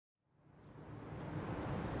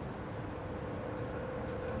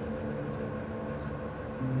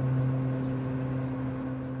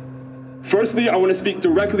Firstly, I want to speak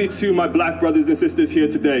directly to my black brothers and sisters here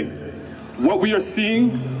today. What we are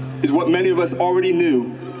seeing is what many of us already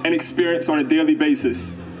knew and experience on a daily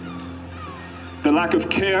basis. The lack of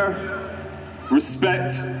care,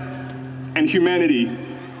 respect, and humanity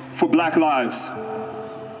for black lives.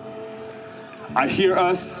 I hear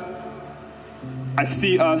us, I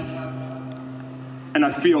see us, and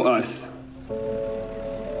I feel us.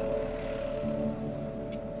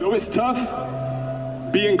 Though it's tough,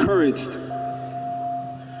 be encouraged.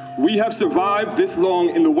 We have survived this long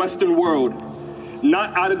in the Western world,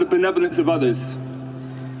 not out of the benevolence of others,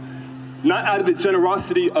 not out of the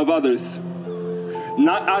generosity of others,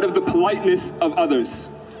 not out of the politeness of others,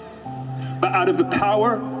 but out of the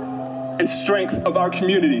power and strength of our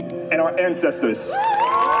community and our ancestors.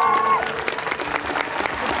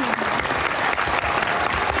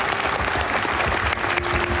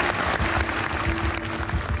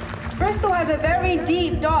 Bristol has a very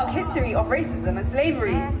deep, dark history of racism and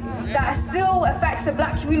slavery that still affects the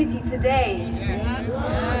black community today.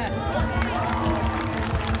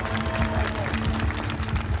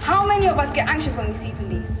 How many of us get anxious when we see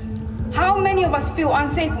police? How many of us feel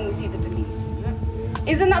unsafe when we see the police?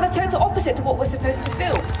 Isn't that the total opposite to what we're supposed to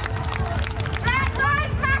feel? Black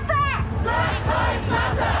lives matter! Black lives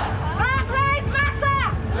matter! Black lives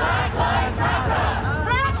matter! Black lives matter!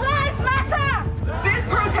 Black lives matter! This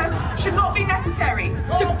protest should not be necessary.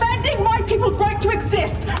 Defending my people's right to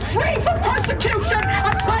exist, free from persecution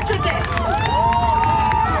and prejudice.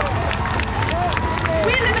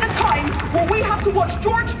 We live in a time where we have to watch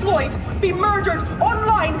George Floyd be murdered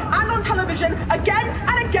online and on television again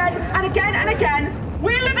and again and again and again.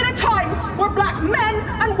 We live in a time where black men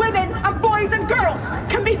and women and boys and girls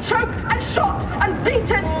can be choked and shot and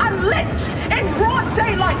beaten and lynched in broad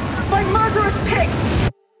daylight by murderous pigs.